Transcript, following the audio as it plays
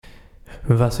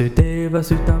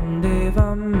वसुदेवसुतं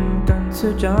देवं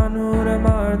कंसचानूरमर्दनं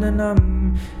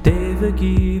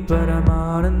देवकी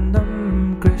परमानन्दं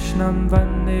कृष्णं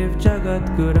वन्दे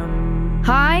जगद्गुरुम्.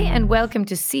 Hi, and welcome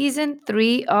to Season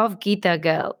 3 of Gita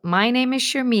Girl. My name is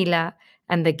Sharmila,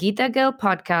 and the Gita Girl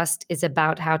podcast is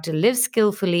about how to live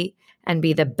skillfully and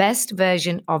be the best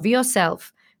version of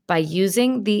yourself by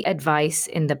using the advice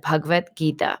in the Bhagavad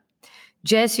Gita.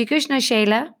 Jai Sri Krishna,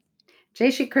 Shaila. Jai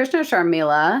Shri Krishna,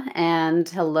 Sharmila, and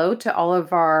hello to all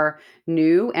of our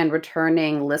new and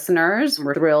returning listeners.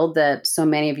 We're thrilled that so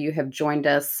many of you have joined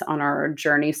us on our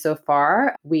journey so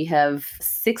far. We have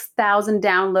 6,000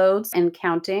 downloads and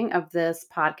counting of this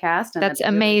podcast. And That's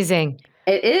amazing.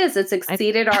 It is. It's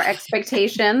exceeded our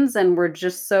expectations, and we're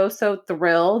just so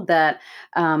thrilled that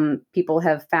people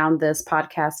have found this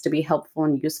podcast to be helpful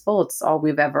and useful. It's all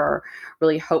we've ever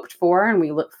really hoped for, and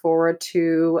we look forward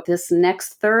to this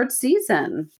next third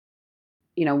season.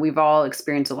 You know, we've all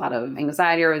experienced a lot of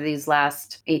anxiety over these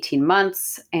last 18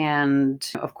 months. And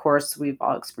of course, we've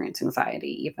all experienced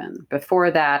anxiety even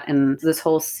before that. And this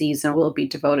whole season will be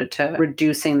devoted to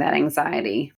reducing that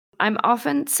anxiety. I'm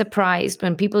often surprised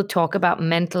when people talk about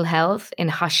mental health in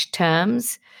hushed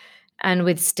terms and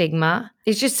with stigma.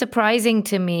 It's just surprising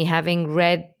to me, having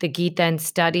read the Gita and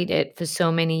studied it for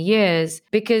so many years,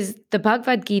 because the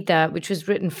Bhagavad Gita, which was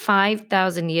written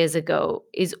 5,000 years ago,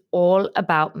 is all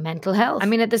about mental health. I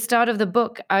mean, at the start of the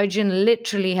book, Arjun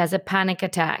literally has a panic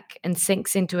attack and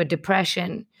sinks into a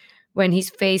depression when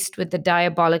he's faced with the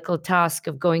diabolical task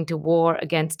of going to war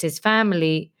against his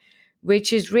family,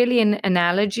 which is really an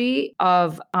analogy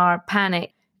of our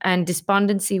panic and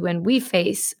despondency when we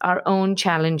face our own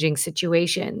challenging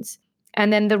situations.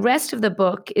 And then the rest of the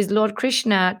book is Lord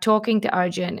Krishna talking to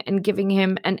Arjun and giving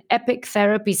him an epic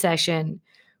therapy session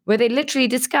where they literally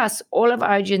discuss all of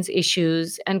Arjun's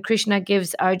issues, and Krishna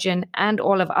gives Arjun and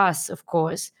all of us, of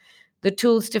course, the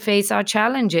tools to face our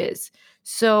challenges.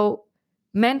 So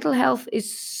mental health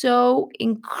is so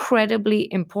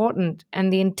incredibly important,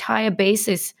 and the entire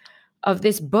basis of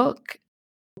this book,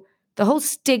 the whole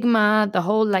stigma, the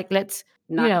whole let's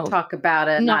talk about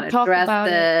it, not address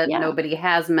it. Yeah. Nobody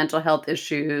has mental health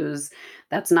issues.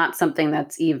 That's not something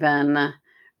that's even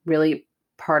really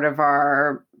part of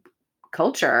our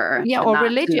culture. Or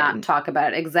religion. To not talk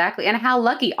about it. Exactly. And how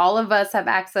lucky all of us have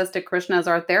access to Krishna as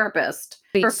our therapist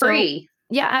for free.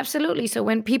 Yeah, absolutely. So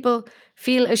when people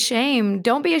feel ashamed,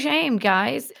 don't be ashamed,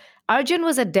 guys. Arjun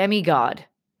was a demigod.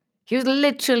 He was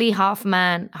literally half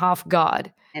man, half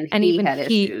god. And even had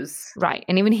issues. Right.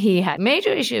 And even he had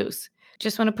major issues.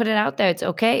 Just want to put it out there. It's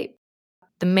okay.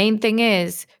 The main thing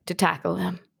is to tackle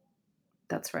them.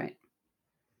 That's right.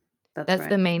 That's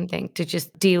the main thing, to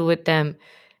just deal with them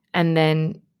and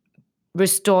then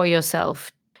restore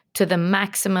yourself to the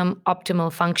maximum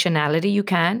optimal functionality you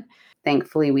can.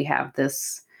 Thankfully, we have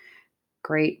this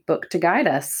great book to guide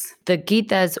us. The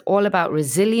Gita is all about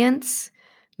resilience,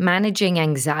 managing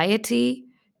anxiety,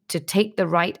 to take the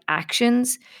right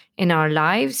actions in our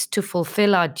lives to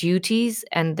fulfill our duties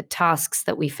and the tasks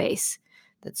that we face.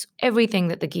 That's everything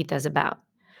that the Gita is about.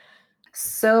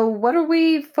 So what are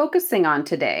we focusing on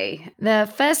today? The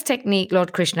first technique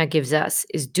Lord Krishna gives us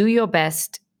is do your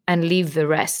best and leave the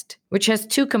rest, which has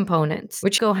two components,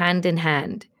 which go hand in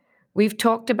hand. We've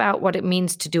talked about what it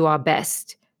means to do our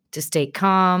best, to stay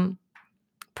calm,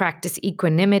 practice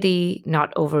equanimity,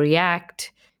 not overreact,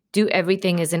 do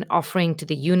everything as an offering to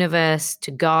the universe, to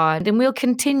God. And we'll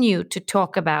continue to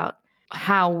talk about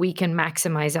how we can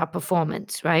maximize our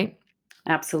performance, right?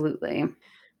 Absolutely.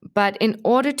 But in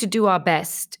order to do our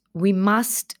best, we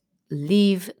must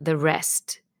leave the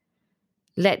rest.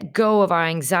 Let go of our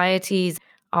anxieties,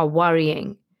 our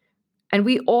worrying. And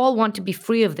we all want to be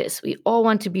free of this. We all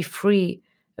want to be free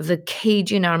of the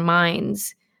cage in our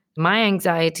minds. My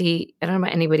anxiety, I don't know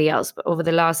about anybody else, but over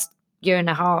the last year and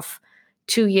a half,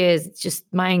 2 years, just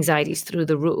my anxiety is through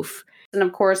the roof. And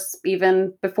of course,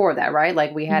 even before that, right?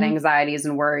 Like we had anxieties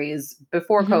and worries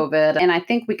before COVID. And I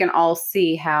think we can all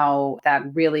see how that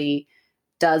really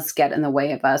does get in the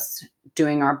way of us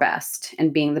doing our best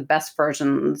and being the best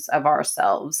versions of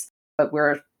ourselves. But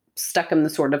we're stuck in the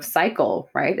sort of cycle,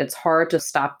 right? It's hard to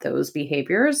stop those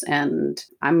behaviors. And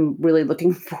I'm really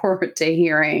looking forward to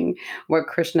hearing what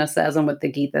Krishna says and what the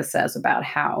Gita says about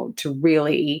how to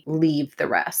really leave the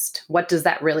rest. What does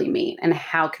that really mean? And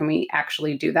how can we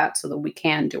actually do that so that we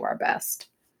can do our best?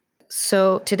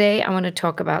 So today I want to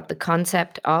talk about the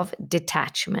concept of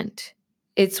detachment.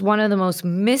 It's one of the most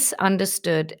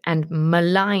misunderstood and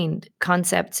maligned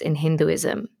concepts in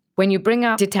Hinduism. When you bring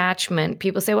up detachment,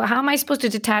 people say, well, how am I supposed to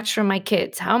detach from my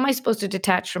kids? How am I supposed to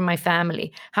detach from my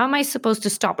family? How am I supposed to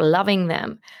stop loving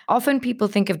them? Often people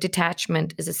think of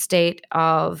detachment as a state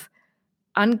of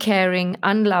uncaring,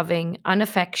 unloving,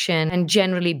 unaffection, and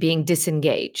generally being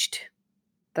disengaged.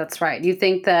 That's right. You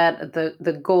think that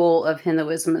the goal of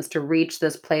Hinduism is to reach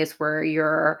this place where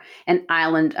you're an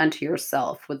island unto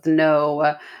yourself with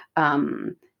no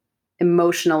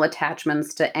emotional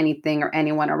attachments to anything or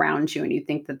anyone around you, and you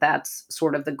think that that's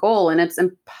sort of the goal, and it's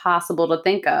impossible to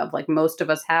think of. Like, most of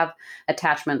us have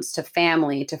attachments to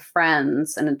family, to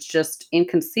friends, and it's just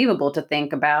inconceivable to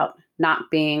think about not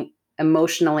being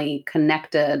emotionally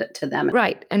connected to them.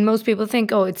 Right. And most people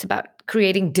think, oh, it's about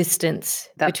creating distance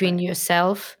That's between right.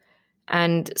 yourself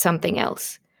and something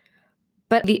else.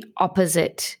 But the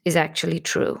opposite is actually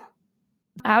true.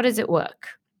 How does it work?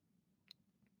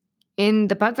 In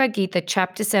the Bhagavad Gita,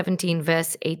 chapter 17,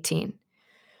 verse 18,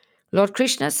 Lord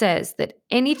Krishna says that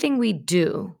anything we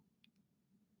do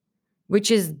which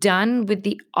is done with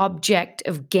the object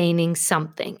of gaining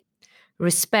something,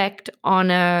 respect,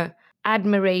 honor,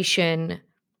 admiration,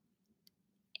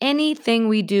 anything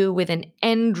we do with an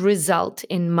end result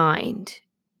in mind,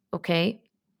 okay?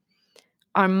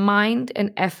 Our mind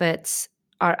and efforts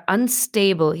are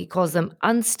unstable. He calls them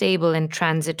unstable and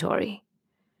transitory.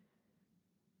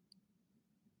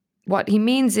 What he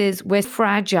means is we're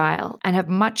fragile and have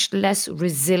much less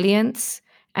resilience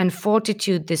and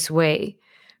fortitude this way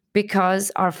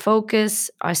because our focus,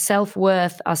 our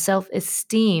self-worth, our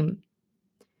self-esteem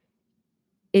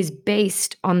is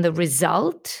based on the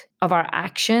result of our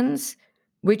actions,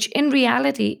 which in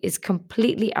reality is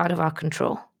completely out of our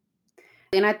control.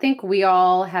 And I think we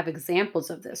all have examples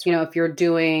of this. If you're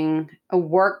doing a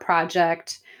work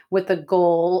project with the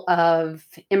goal of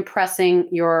impressing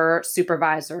your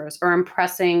supervisors or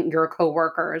impressing your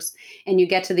coworkers, and you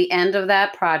get to the end of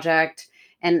that project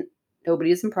and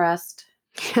nobody's impressed,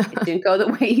 it didn't go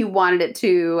the way you wanted it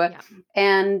to, Yeah.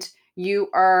 and you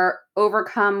are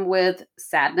overcome with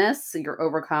sadness, you're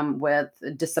overcome with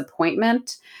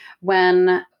disappointment,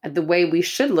 when the way we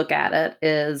should look at it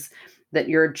is that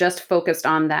you're just focused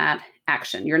on that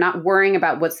action. You're not worrying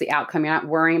about what's the outcome. You're not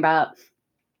worrying about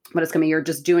what it's going to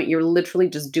be. You're literally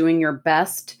just doing your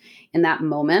best in that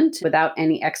moment without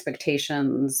any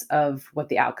expectations of what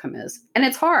the outcome is. And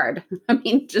it's hard. I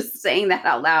mean, just saying that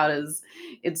out loud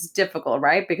it's difficult,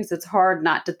 right? Because it's hard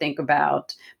not to think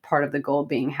about part of the goal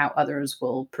being how others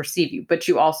will perceive you. But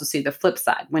you also see the flip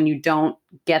side. When you don't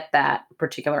get that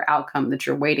particular outcome that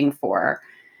you're waiting for,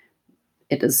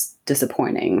 it is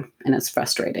disappointing and it's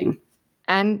frustrating.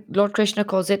 And Lord Krishna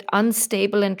calls it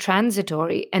unstable and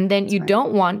transitory. And then That's you right.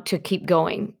 don't want to keep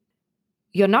going.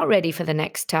 You're not ready for the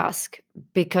next task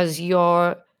because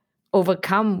you're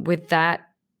overcome with that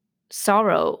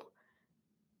sorrow.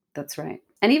 That's right.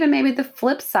 And even maybe the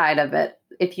flip side of it,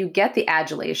 if you get the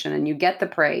adulation and you get the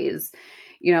praise,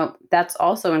 that's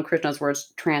also in Krishna's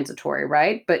words transitory,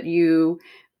 right? But you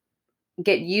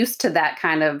get used to that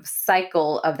kind of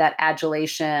cycle of that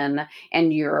adulation,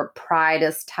 and your pride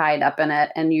is tied up in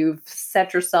it, and you've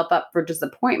set yourself up for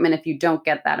disappointment if you don't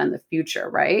get that in the future,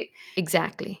 right?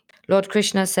 Exactly. Lord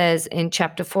Krishna says in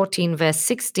chapter 14, verse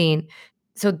 16,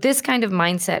 so this kind of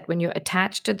mindset, when you're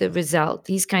attached to the result,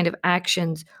 these kind of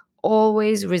actions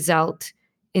always result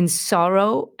in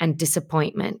sorrow and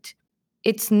disappointment.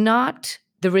 It's not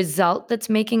the result that's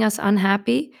making us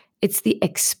unhappy, it's the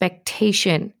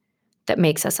expectation that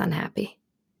makes us unhappy.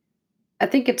 I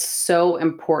think it's so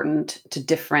important to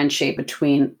differentiate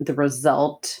between the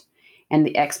result and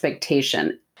the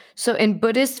expectation. So in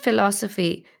Buddhist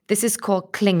philosophy, this is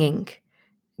called clinging,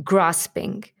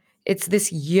 grasping. It's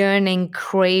this yearning,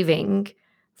 craving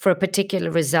for a particular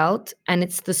result, and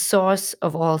it's the source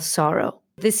of all sorrow.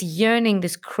 This yearning,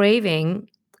 this craving,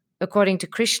 according to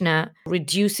Krishna,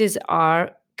 reduces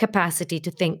our capacity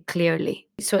to think clearly.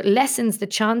 So it lessens the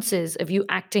chances of you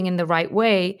acting in the right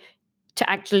way to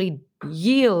actually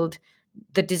yield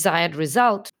the desired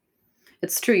result.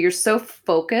 It's true. You're so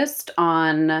focused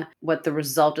on what the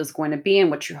result is going to be and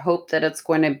what you hope that it's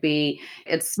going to be.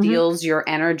 It steals your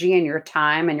energy and your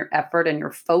time and your effort and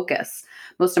your focus.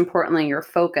 Most importantly, your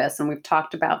focus. And we've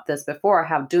talked about this before,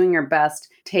 how doing your best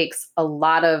takes a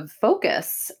lot of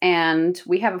focus, and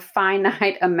we have a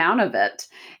finite amount of it.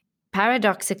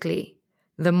 Paradoxically,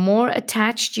 the more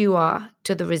attached you are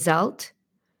to the result,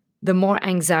 the more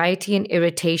anxiety and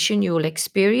irritation you will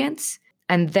experience,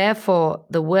 and therefore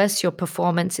the worse your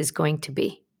performance is going to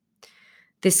be.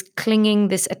 This clinging,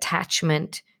 this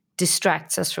attachment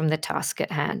distracts us from the task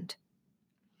at hand.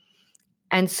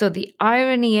 And so the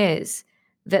irony is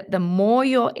that the more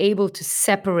you're able to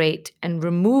separate and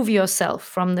remove yourself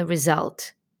from the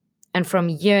result and from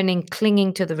yearning,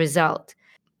 clinging to the result,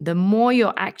 the more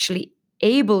you're actually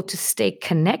able to stay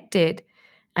connected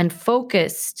and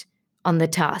focused on the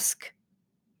task.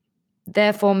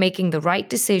 Therefore, making the right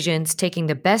decisions, taking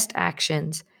the best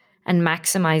actions, and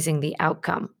maximizing the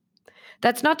outcome.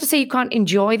 That's not to say you can't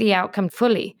enjoy the outcome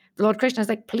fully. Lord Krishna is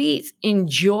like, please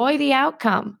enjoy the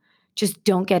outcome. Just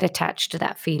don't get attached to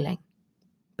that feeling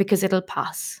because it'll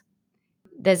pass.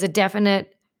 There's a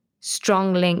definite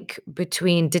strong link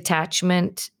between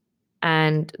detachment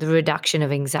and the reduction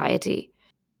of anxiety.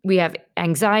 We have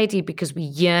anxiety because we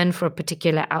yearn for a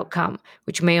particular outcome,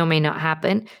 which may or may not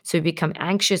happen. So we become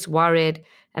anxious, worried,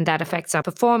 and that affects our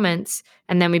performance.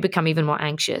 And then we become even more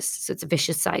anxious. So it's a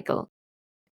vicious cycle.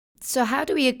 So how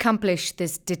do we accomplish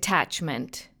this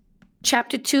detachment?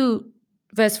 Chapter 2,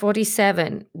 verse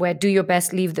 47, where do your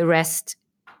best, leave the rest,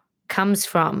 comes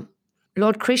from.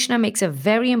 Lord Krishna makes a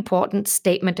very important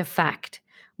statement of fact,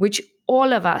 which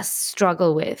all of us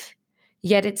struggle with,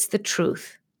 yet it's the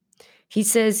truth. He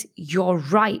says, your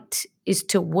right is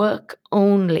to work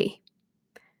only,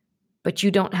 but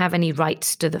you don't have any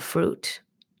rights to the fruit.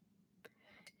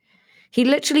 He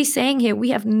literally saying here,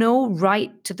 we have no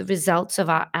right to the results of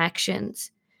our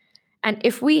actions. And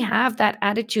if we have that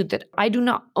attitude that I do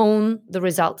not own the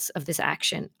results of this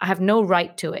action, I have no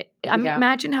right to it.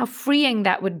 Imagine how freeing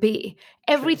that would be.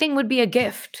 Everything would be a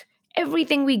gift.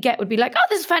 Everything we get would be like, oh,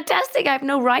 this is fantastic. I have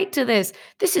no right to this.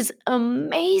 This is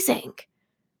amazing.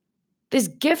 This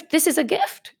is a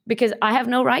gift because I have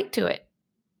no right to it.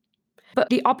 But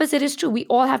the opposite is true. We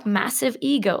all have massive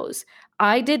egos.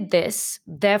 I did this,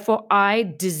 therefore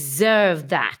I deserve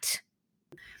that.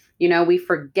 We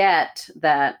forget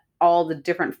that all the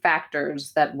different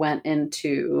factors that went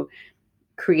into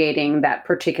creating that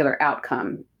particular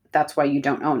outcome. That's why you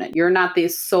don't own it. You're not the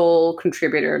sole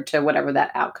contributor to whatever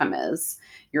that outcome is.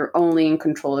 You're only in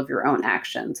control of your own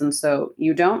actions. And so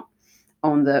you don't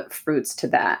own the fruits to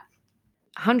that.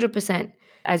 100%.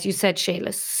 As you said,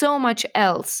 Shayla, so much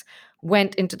else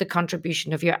went into the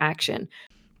contribution of your action.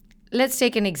 Let's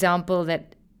take an example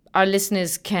that our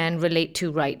listeners can relate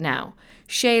to right now.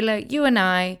 Shayla, you and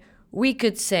I, we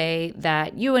could say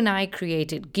that you and I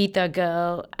created Gita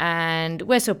Girl and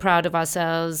we're so proud of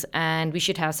ourselves and we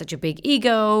should have such a big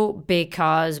ego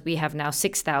because we have now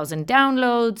 6,000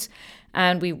 downloads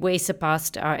and we way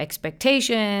surpassed our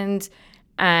expectations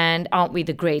and aren't we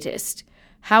the greatest?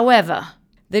 However,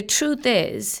 the truth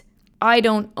is, I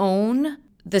don't own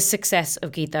the success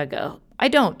of Gita Girl. I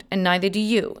don't, and neither do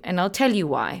you, and I'll tell you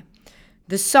why.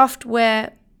 The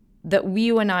software that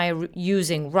you and I are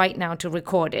using right now to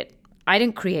record it, I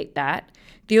didn't create that.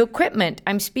 The equipment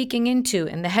I'm speaking into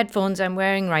and the headphones I'm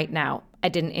wearing right now, I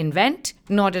didn't invent,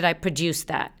 nor did I produce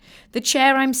that. The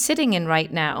chair I'm sitting in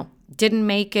right now didn't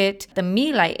make it. The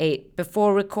meal I ate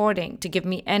before recording to give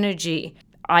me energy,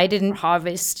 I didn't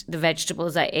harvest the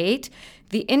vegetables I ate.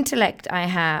 The intellect I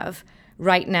have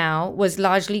right now was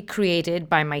largely created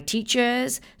by my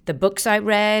teachers, the books I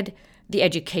read, the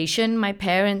education my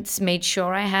parents made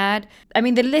sure I had. I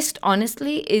mean, the list,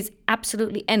 honestly, is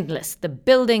absolutely endless. The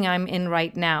building I'm in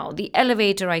right now, the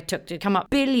elevator I took to come up,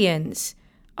 billions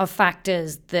of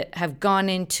factors that have gone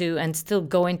into and still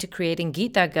go into creating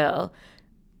Gita Girl.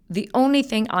 The only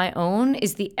thing I own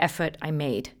is the effort I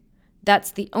made.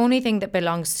 That's the only thing that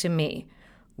belongs to me,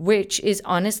 which is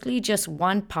honestly just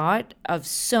one part of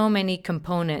so many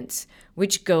components,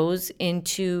 which goes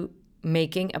into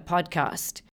making a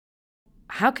podcast.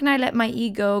 How can I let my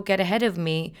ego get ahead of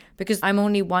me because I'm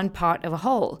only one part of a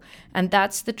whole? And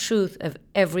that's the truth of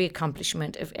every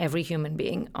accomplishment of every human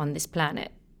being on this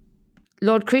planet.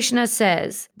 Lord Krishna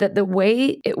says that the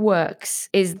way it works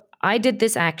is I did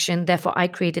this action, therefore I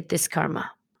created this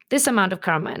karma. This amount of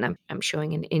karma, and I'm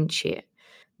showing an inch here.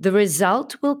 The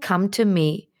result will come to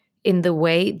me in the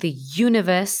way the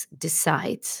universe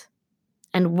decides.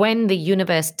 And when the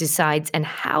universe decides and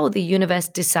how the universe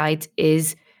decides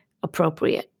is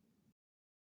appropriate.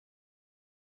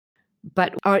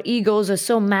 But our egos are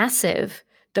so massive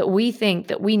that we think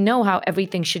that we know how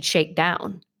everything should shake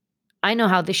down. I know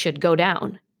how this should go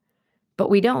down,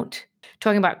 but we don't.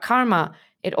 Talking about karma,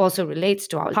 it also relates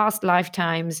to our past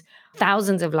lifetimes,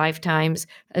 thousands of lifetimes,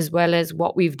 as well as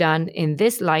what we've done in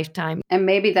this lifetime. And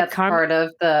maybe that's part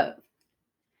of the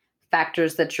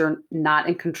factors that you're not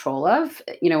in control of.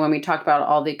 When we talk about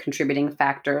all the contributing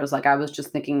factors, like I was just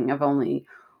thinking of only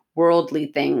worldly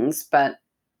things, but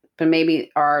maybe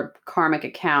our karmic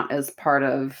account is part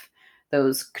of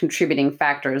those contributing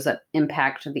factors that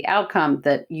impact the outcome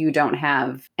that you don't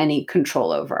have any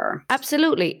control over.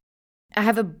 Absolutely. I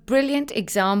have a brilliant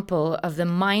example of the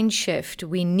mind shift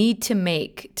we need to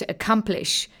make to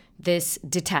accomplish this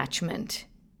detachment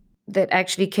that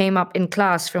actually came up in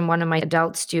class from one of my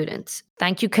adult students.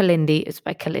 Thank you, Kalindi. It's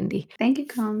by Kalindi. Thank you,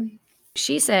 Colin.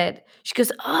 She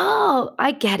goes, oh,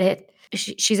 I get it.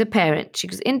 She's a parent. She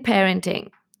goes, in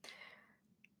parenting,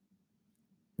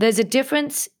 there's a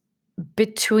difference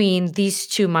between these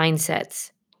two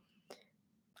mindsets.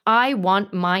 I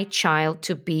want my child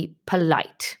to be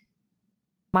polite.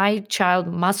 My child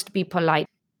must be polite.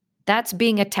 That's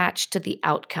being attached to the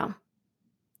outcome.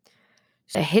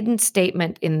 A hidden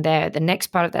statement in there, the next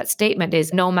part of that statement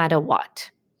is no matter what,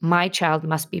 my child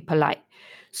must be polite.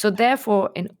 So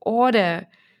therefore, in order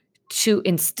to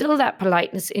instill that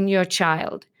politeness in your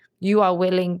child, you are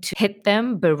willing to hit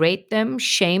them, berate them,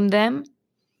 shame them,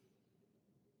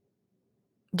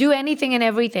 do anything and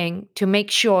everything to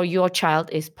make sure your child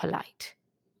is polite.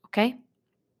 Okay?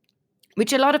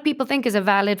 Which a lot of people think is a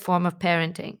valid form of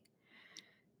parenting.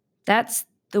 That's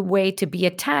the way to be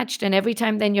attached. And every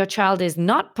time then your child is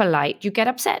not polite, you get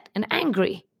upset and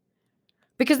angry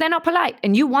because they're not polite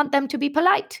and you want them to be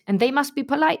polite and they must be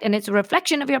polite. And it's a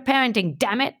reflection of your parenting.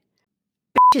 Damn it.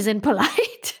 Bitch isn't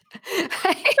polite.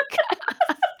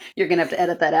 You're going to have to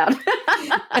edit that out.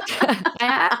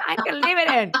 I can leave it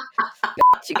in.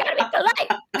 Bitch, you gotta be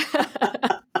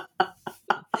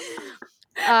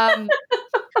polite.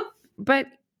 But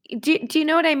do you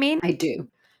know what I mean? I do.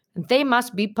 They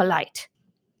must be polite.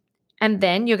 And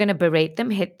then you're going to berate them,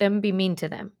 hit them, be mean to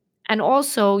them. And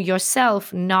also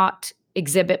yourself not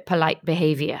exhibit polite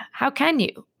behavior. How can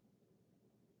you?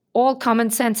 All common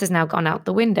sense has now gone out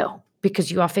the window because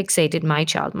you are fixated, my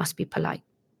child must be polite.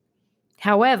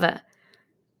 However,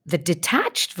 the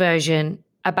detached version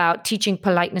about teaching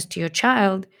politeness to your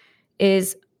child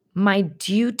is my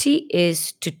duty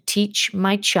is to teach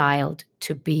my child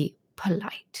to be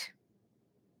polite.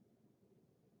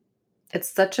 It's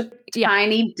such a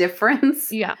tiny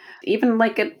difference. Yeah. Even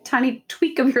like a tiny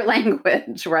tweak of your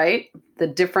language, right? The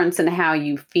difference in how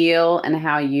you feel and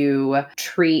how you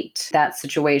treat that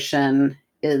situation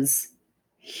is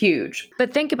huge.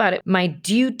 But think about it. My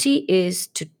duty is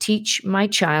to teach my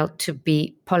child to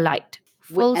be polite.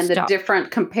 Full and stop. the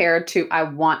different compared to I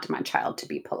want my child to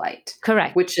be polite.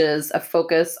 Correct. Which is a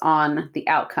focus on the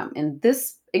outcome. In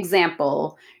this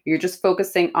example, you're just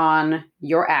focusing on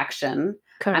your action.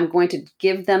 Correct. I'm going to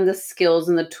give them the skills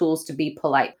and the tools to be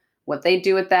polite. What they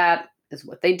do with that is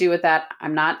what they do with that.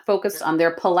 I'm not focused on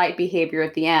their polite behavior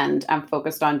at the end. I'm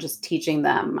focused on just teaching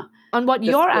them on what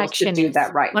your action to do is.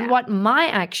 That right on now. What my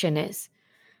action is.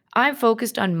 I'm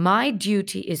focused on my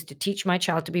duty is to teach my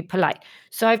child to be polite.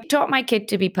 So I've taught my kid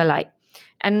to be polite.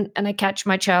 And I catch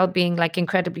my child being like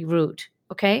incredibly rude.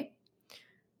 Okay?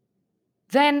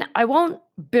 Then I won't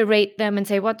berate them and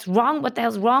say, what's wrong? What the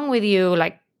hell's wrong with you?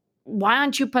 Like, why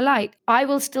aren't you polite? I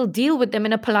will still deal with them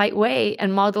in a polite way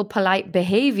and model polite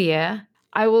behavior.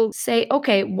 I will say,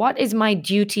 okay, what is my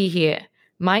duty here?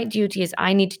 My duty is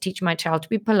I need to teach my child to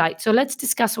be polite. So let's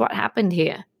discuss what happened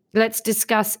here. Let's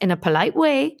discuss in a polite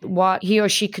way what he or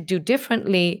she could do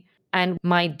differently and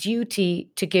my duty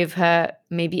to give her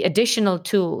maybe additional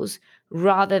tools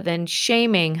rather than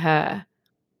shaming her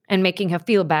and making her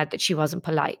feel bad that she wasn't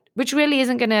polite, which really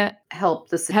isn't going to help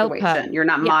the situation. Help her. You're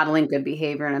not modeling good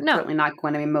behavior, and it's No. certainly not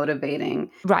going to be motivating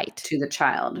right to the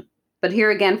child. But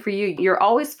here again, for you, you're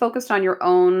always focused on your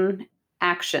own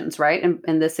actions, right?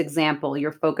 In this example,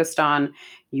 you're focused on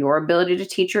your ability to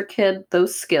teach your kid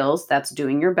those skills. That's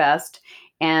doing your best.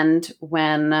 And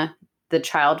when the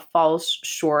child falls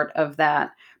short of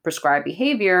that prescribed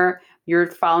behavior,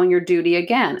 you're following your duty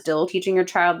again, still teaching your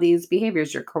child these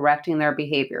behaviors. You're correcting their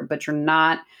behavior, but you're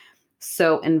not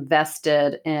so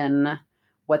invested in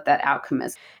what that outcome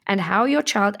is. And how your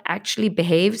child actually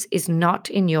behaves is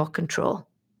not in your control.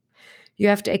 You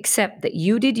have to accept that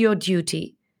you did your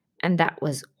duty and that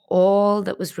was all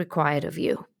that was required of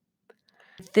you.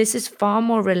 This is far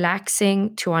more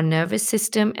relaxing to our nervous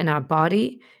system and our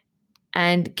body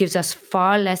and gives us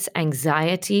far less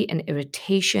anxiety and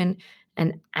irritation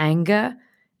and anger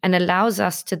and allows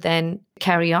us to then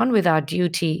carry on with our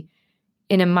duty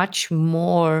in a much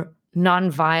more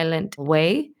nonviolent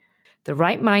way. The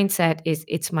right mindset is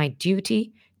it's my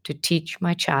duty to teach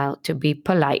my child to be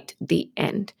polite, the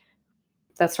end.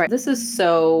 That's right. This is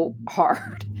so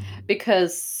hard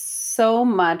because so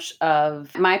much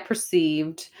of my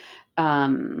perceived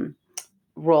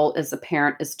role as a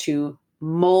parent is to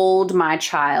mold my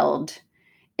child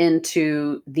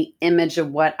into the image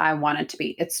of what I want it to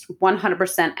be. It's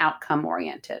 100% outcome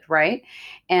oriented, right?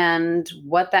 And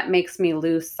what that makes me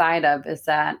lose sight of is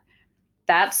that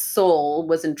soul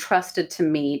was entrusted to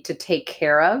me to take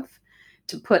care of,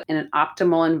 to put in an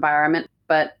optimal environment,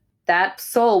 but that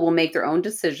soul will make their own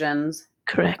decisions,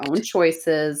 Correct. own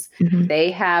choices. Mhm.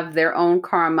 They have their own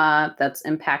karma that's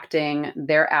impacting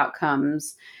their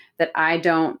outcomes that I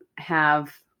don't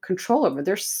have control over.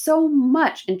 There's so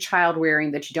much in child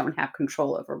rearing that you don't have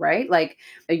control over, right? Like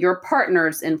your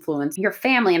partner's influence, your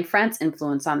family and friends'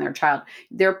 influence on their child,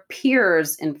 their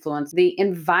peers' influence, the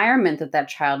environment that that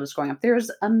child is growing up.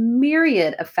 There's a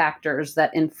myriad of factors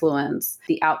that influence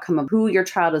the outcome of who your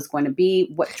child is going to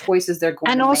be, what choices they're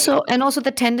going to make. And also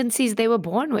the tendencies they were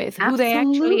born with, who they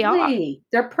actually are. Absolutely.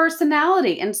 Their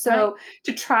personality. And so Right.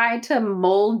 to try to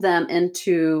mold them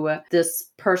into this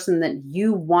person that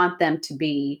you want them to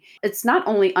be, it's not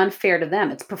only unfair to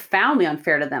them, it's profoundly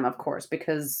unfair to them, of course,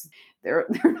 because they're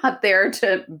not there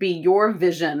to be your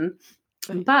vision.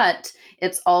 Right. But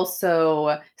it's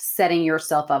also setting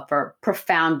yourself up for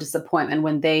profound disappointment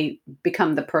when they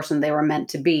become the person they were meant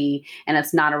to be, and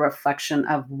it's not a reflection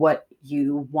of what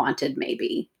you wanted,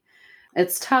 maybe.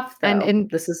 It's tough, though. And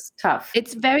This is tough.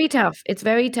 it's very tough. It's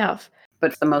very tough.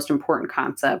 But the most important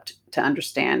concept to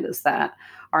understand is that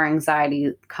our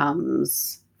anxiety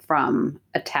comes from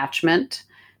attachment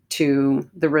to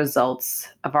the results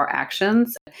of our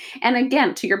actions. And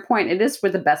again, to your point, it is for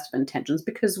the best of intentions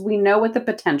because we know what the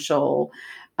potential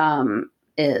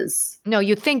is. No,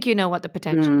 you think you know what the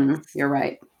potential is. You're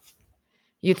right.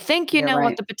 You think you You're know right.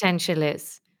 what the potential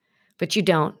is, but you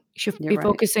don't. You should You're be right.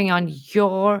 focusing on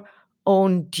your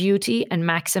own duty and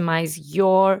maximize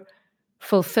your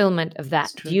fulfillment of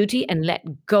that It's true. duty and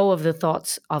let go of the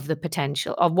thoughts of the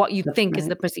potential of what you That's think is right.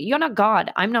 the person. You're not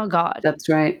God. I'm not God. That's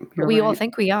right. But You're we all right.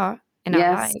 think we are in our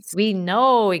Yes, lives. We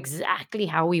know exactly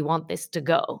how we want this to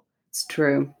go. it's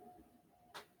true.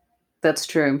 That's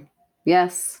true.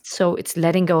 Yes, So it's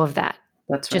letting go of that.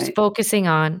 that's Just right. focusing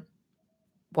on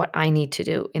what I need to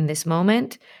do in this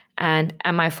moment and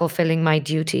am I fulfilling my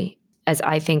duty as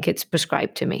I think it's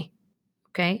prescribed to me?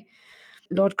 Okay.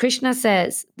 Lord Krishna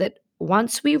says that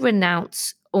once we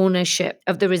renounce ownership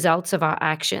of the results of our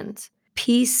actions,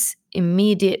 peace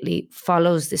immediately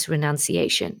follows this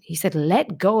renunciation. He said,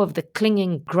 let go of the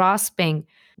clinging, grasping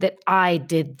that I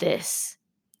did this.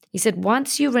 He said,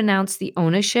 once you renounce the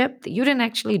ownership, that you didn't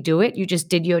actually do it, you just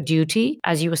did your duty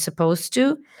as you were supposed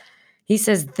to. He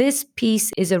says, this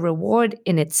peace is a reward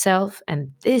in itself,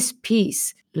 and this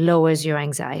peace lowers your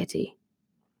anxiety.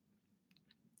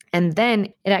 And then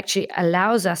it actually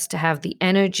allows us to have the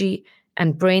energy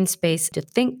and brain space to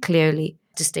think clearly,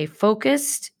 to stay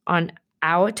focused on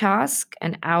our task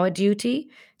and our duty,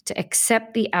 to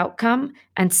accept the outcome,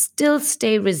 and still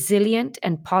stay resilient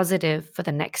and positive for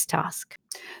the next task.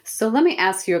 So let me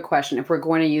ask you a question if we're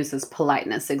going to use this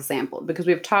politeness example, because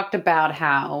we've talked about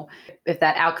how if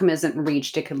that outcome isn't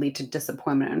reached, it could lead to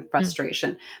disappointment and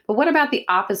frustration. But what about the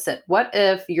opposite? What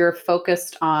if you're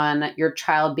focused on your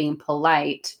child being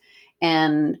polite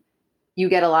and you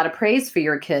get a lot of praise for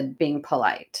your kid being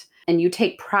polite and you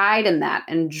take pride in that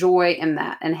and joy in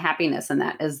that and happiness in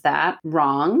that? Is that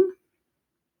wrong?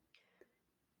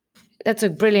 That's a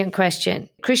brilliant question.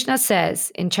 Krishna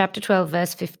says in chapter 12,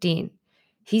 verse 15,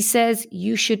 he says,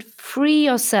 you should free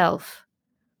yourself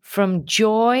from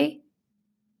joy,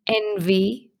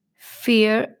 envy,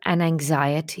 fear, and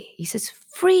anxiety. He says,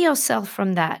 free yourself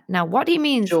from that. Now, what he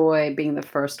means, Joy being the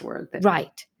first word there.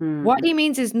 right. What he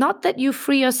means is not that you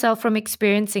free yourself from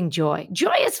experiencing joy.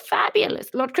 Joy is fabulous.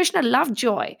 Lord Krishna loved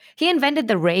joy. He invented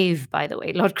the rave, by the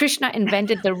way. Lord Krishna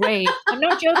invented the rave. I'm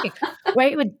not joking. Where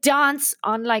he would dance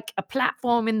on like a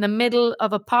platform in the middle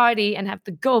of a party and have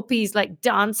the gopis like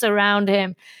dance around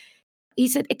him. He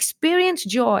said, experience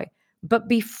joy, but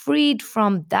be freed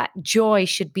from that. Joy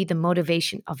should be the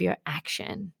motivation of your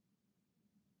action.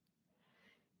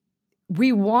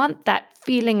 We want that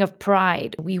feeling of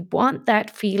pride. We want that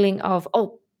feeling of,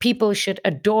 oh, people should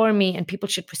adore me and people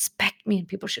should respect me and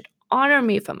people should honor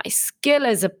me for my skill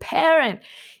as a parent.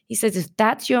 He says, if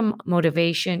that's your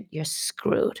motivation, you're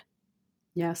screwed.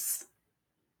 Yes.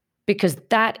 Because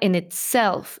that in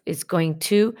itself is going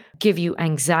to give you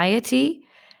anxiety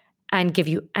and give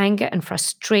you anger and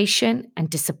frustration and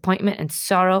disappointment and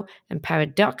sorrow, and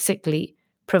paradoxically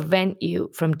prevent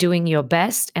you from doing your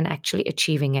best and actually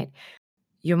achieving it.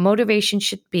 Your motivation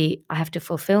should be, I have to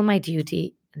fulfill my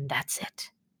duty, and that's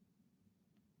it.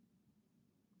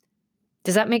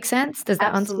 Does that make sense? Does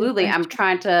that Absolutely. answer your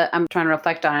question? I'm trying to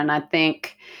reflect on it. And I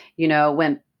think, you know,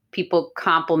 when people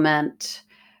compliment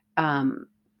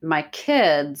my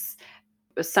kids,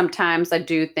 sometimes I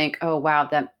do think, oh wow,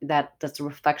 that's a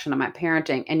reflection of my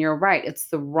parenting. And you're right, it's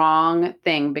the wrong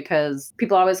thing because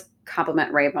people always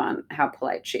compliment Rave on how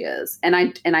polite she is. And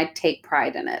I take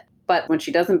pride in it. But when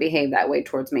she doesn't behave that way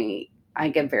towards me, I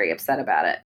get very upset about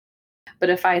it. But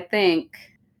if I think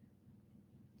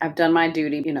I've done my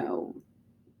duty,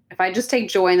 if I just take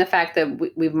joy in the fact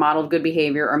that we've modeled good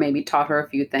behavior or maybe taught her a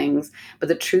few things, but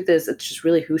the truth is it's just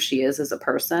really who she is as a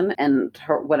person, and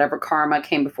her whatever karma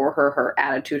came before her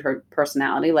attitude, her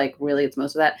personality, like really it's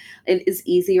most of that. It is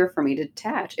easier for me to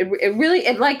detach. It really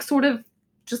like sort of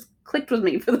just clicked with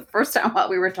me for the first time while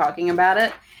we were talking about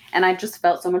it. And I just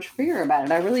felt so much fear about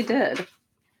it. I really did.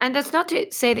 And that's not to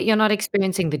say that you're not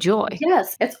experiencing the joy.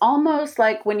 Yes, it's almost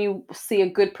like when you see a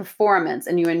good performance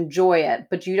and you enjoy it,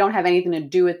 but you don't have anything to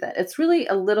do with it. It's really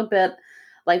a little bit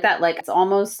like that. Like it's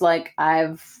almost like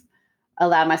I've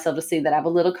allowed myself to see that I have a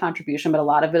little contribution, but a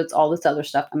lot of it's all this other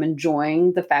stuff. I'm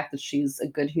enjoying the fact that she's a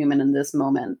good human in this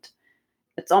moment.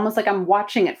 It's almost like I'm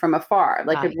watching it from afar.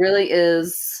 Like it really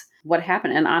is what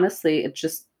happened. And honestly, it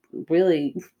just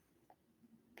really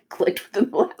clicked within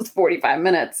the last 45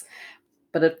 minutes.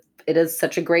 But it is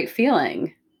such a great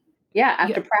feeling. Yeah, I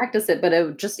have to practice it,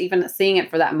 but just even seeing it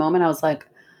for that moment, I was like,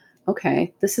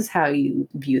 okay, this is how you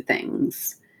view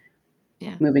things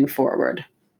moving forward.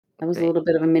 That was a little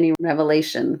bit of a mini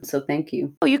revelation, so thank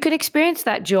you. You can experience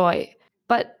that joy,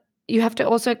 but you have to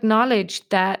also acknowledge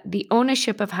that the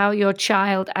ownership of how your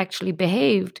child actually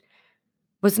behaved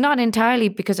was not entirely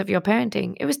because of your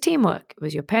parenting. It was teamwork. It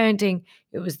was your parenting.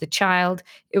 It was the child.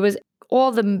 It was all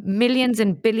the millions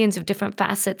and billions of different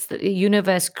facets that the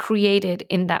universe created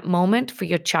in that moment for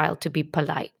your child to be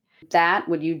polite. That,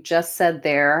 what you just said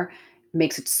there,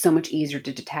 makes it so much easier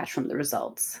to detach from the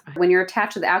results. When you're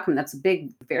attached to the outcome, that's a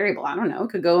big variable. I don't know,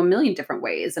 it could go a million different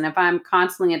ways. And if I'm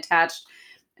constantly attached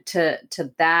to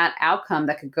that outcome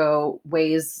that could go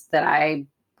ways that I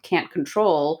can't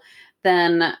control,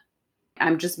 then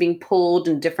I'm just being pulled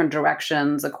in different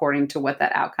directions according to what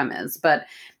that outcome is. But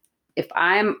if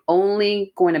I'm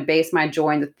only going to base my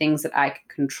joy on the things that I can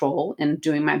control and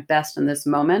doing my best in this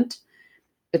moment,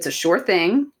 it's a sure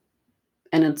thing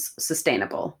and it's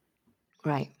sustainable.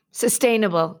 Right.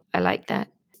 Sustainable. I like that.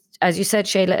 As you said,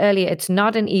 Shayla, earlier, it's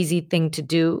not an easy thing to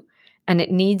do and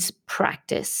it needs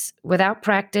practice. Without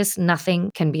practice, nothing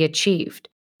can be achieved.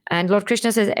 And Lord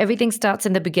Krishna says everything starts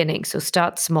in the beginning. So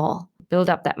start small, build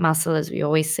up that muscle, as we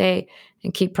always say,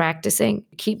 and keep practicing,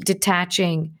 keep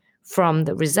detaching from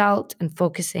the result and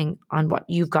focusing on what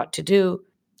you've got to do.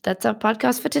 That's our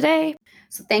podcast for today.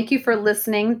 So thank you for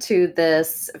listening to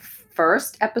this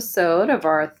first episode of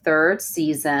our third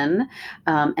season.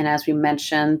 And as we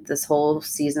mentioned, this whole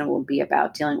season will be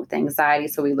about dealing with anxiety.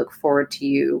 So we look forward to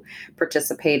you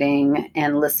participating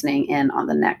and listening in on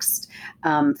the next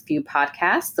few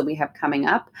podcasts that we have coming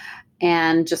up.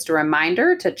 And just a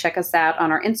reminder to check us out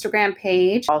on our Instagram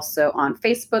page, also on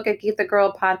Facebook at Geet the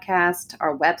Girl Podcast.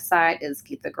 Our website is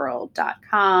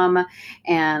geetthegirl.com,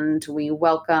 and we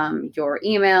welcome your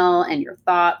email and your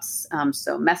thoughts.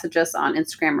 So message us on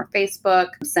Instagram or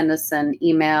Facebook. Send us an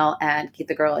email at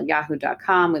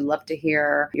geetthegirl@yahoo.com. We'd love to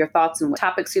hear your thoughts and what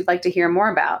topics you'd like to hear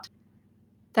more about.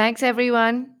 Thanks,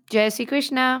 everyone. Jai Shri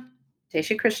Krishna. Jai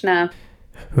Shri Krishna.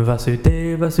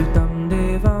 Vasudeva Sutam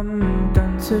Devam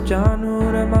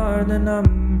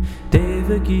Kansujanuramardanam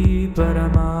Devaki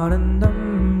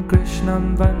Paramanandam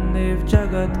Krishnam Vandev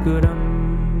Jagadguram